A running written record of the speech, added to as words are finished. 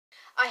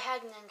I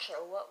had an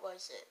intro. What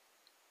was it?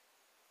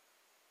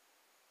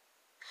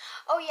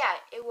 Oh yeah,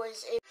 it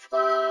was a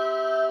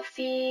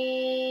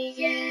Fluffy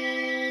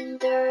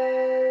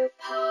Yander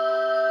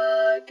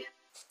Pug.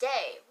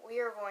 Today we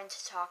are going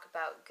to talk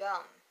about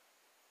gum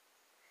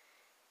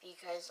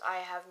because I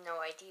have no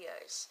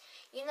ideas.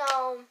 You know,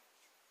 gum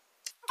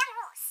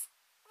rules.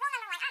 Rule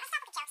number 1. I'm gonna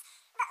stop with the jokes,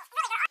 but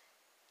really there are.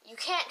 You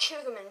can't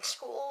chew them in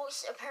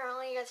schools.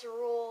 Apparently, that's a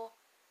rule.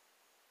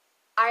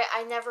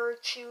 I never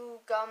chew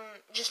gum,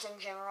 just in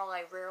general.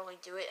 I rarely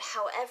do it.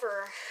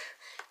 However,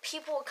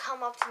 people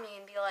come up to me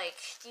and be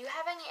like, "Do you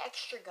have any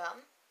extra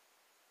gum?"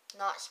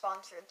 Not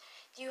sponsored.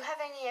 "Do you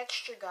have any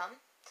extra gum?"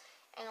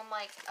 And I'm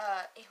like,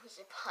 it was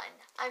a pun.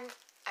 I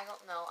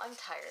don't know. I'm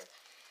tired.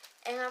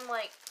 And I'm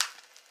like,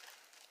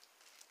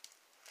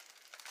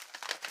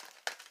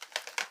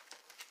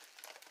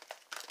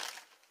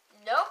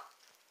 nope.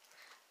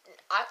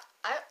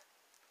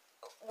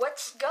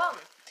 What's gum?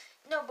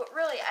 No, but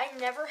really, I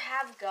never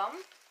have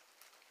gum.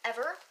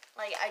 Ever.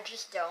 Like, I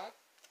just don't.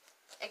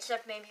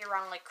 Except maybe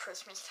around, like,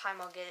 Christmas time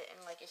I'll get it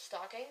in, like, a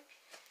stocking.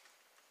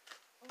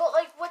 But,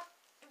 like, what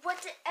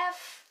the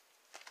F?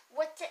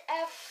 What the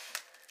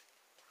F?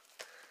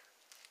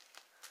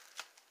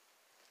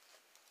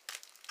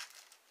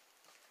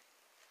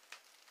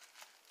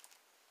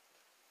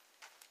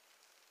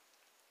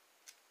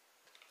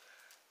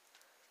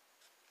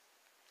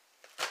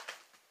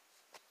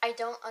 I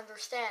don't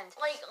understand.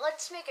 Like,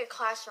 let's make a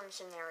classroom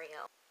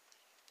scenario.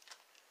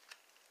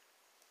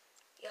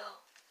 Yo,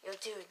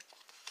 dude.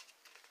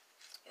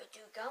 Yo,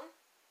 dude, gum?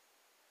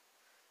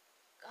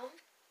 Gum?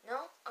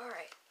 No?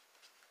 Alright.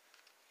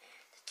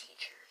 And the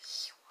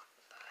teacher's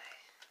walking by.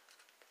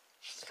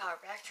 She's got her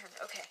back turned.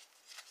 Okay.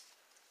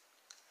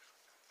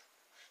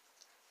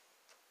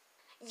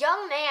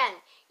 Young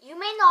man, you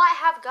may not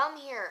have gum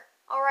here.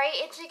 Alright?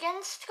 It's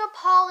against the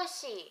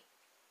policy.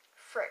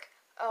 Frick.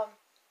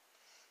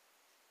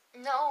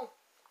 No.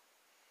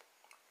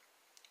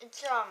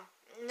 It's,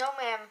 no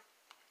ma'am.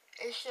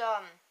 It's,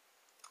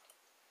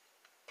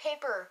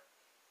 paper.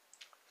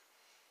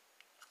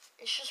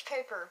 It's just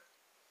paper.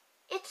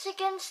 It's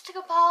against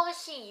the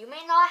policy. You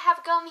may not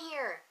have gum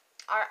here.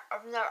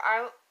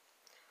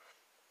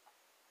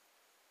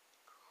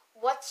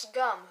 What's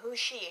gum? Who's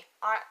she?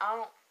 I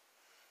don't.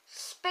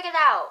 Spit it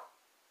out.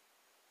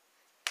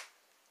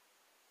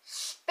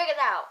 Spit it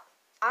out.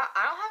 I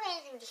don't have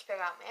anything to spit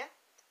out, man.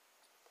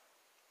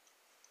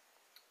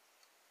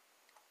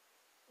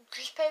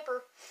 Just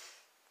paper.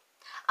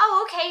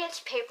 Oh, okay, it's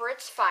paper.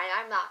 It's fine.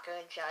 I'm not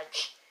gonna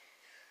judge.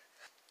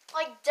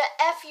 Like, the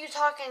F you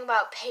talking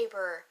about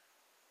paper?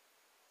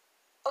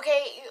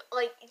 Okay,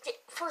 like,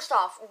 first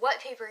off, what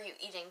paper are you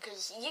eating?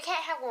 Because you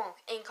can't have one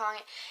with ink on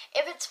it.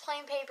 If it's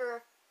plain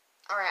paper,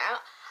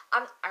 alright,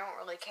 I don't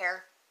really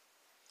care.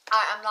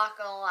 I'm not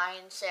gonna lie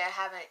and say I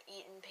haven't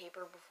eaten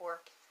paper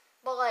before.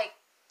 But, like,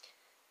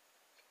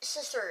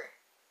 sister,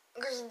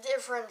 there's a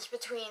difference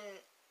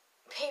between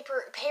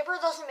paper. Paper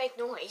doesn't make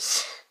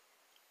noise.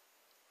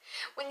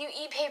 When you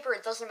eat paper,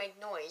 it doesn't make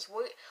noise.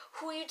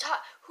 Who you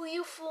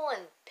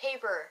fooling?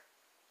 Paper.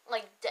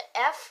 Like, the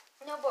F?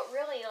 No, but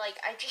really, like,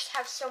 I just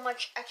have so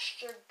much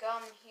extra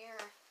gum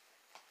here.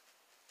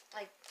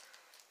 Like,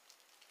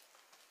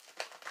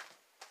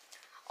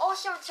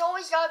 also, it's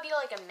always gotta be,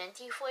 like, a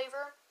minty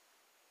flavor.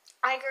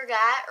 Either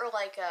that, or,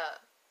 like a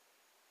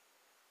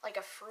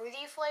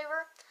fruity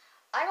flavor.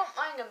 I don't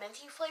mind the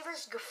minty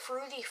flavors, the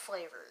fruity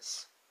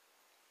flavors.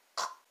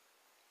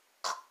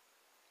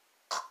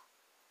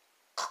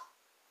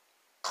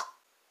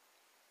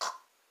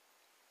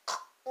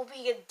 Will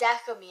be a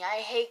deck of me. I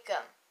hate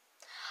them.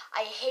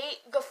 I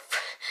hate the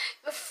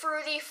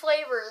fruity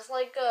flavors,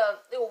 like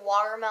the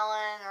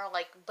watermelon or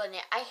like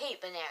banana. I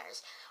hate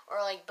bananas, or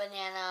like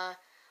banana,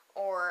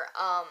 or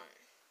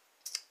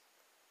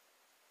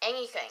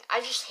anything.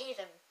 I just hate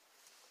them.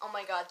 Oh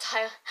my god,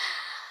 Tyler.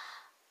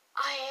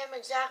 I am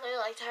exactly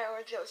like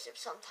Tyler Joseph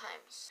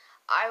sometimes.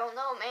 I don't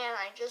know, man.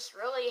 I just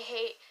really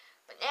hate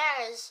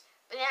bananas.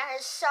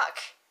 Bananas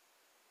suck.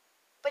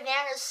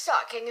 Bananas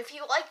suck, and if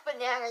you like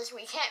bananas,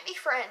 we can't be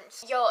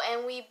friends. Yo,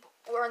 and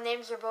our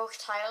names are both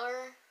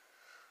Tyler.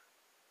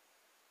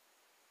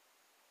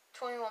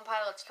 21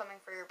 Pilots coming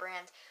for your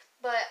brand.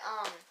 But,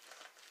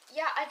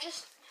 yeah, I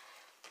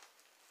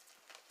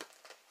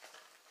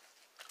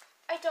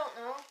don't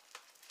know.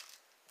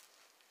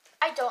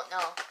 I don't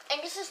know.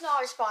 And this is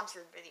not a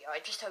sponsored video. I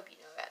just hope you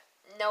know that.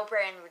 No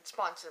brand would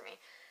sponsor me.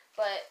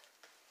 But,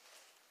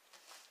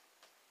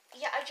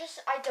 yeah,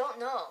 I don't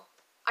know.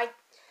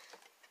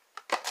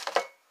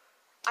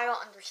 I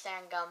don't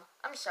understand gum.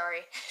 I'm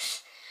sorry.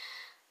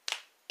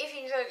 If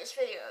you enjoyed this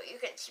video, you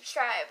can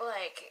subscribe,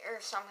 like,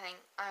 or something.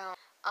 I don't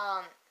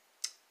know.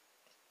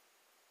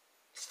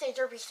 Stay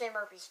derpy, stay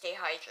murpy, stay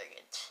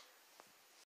hydrated.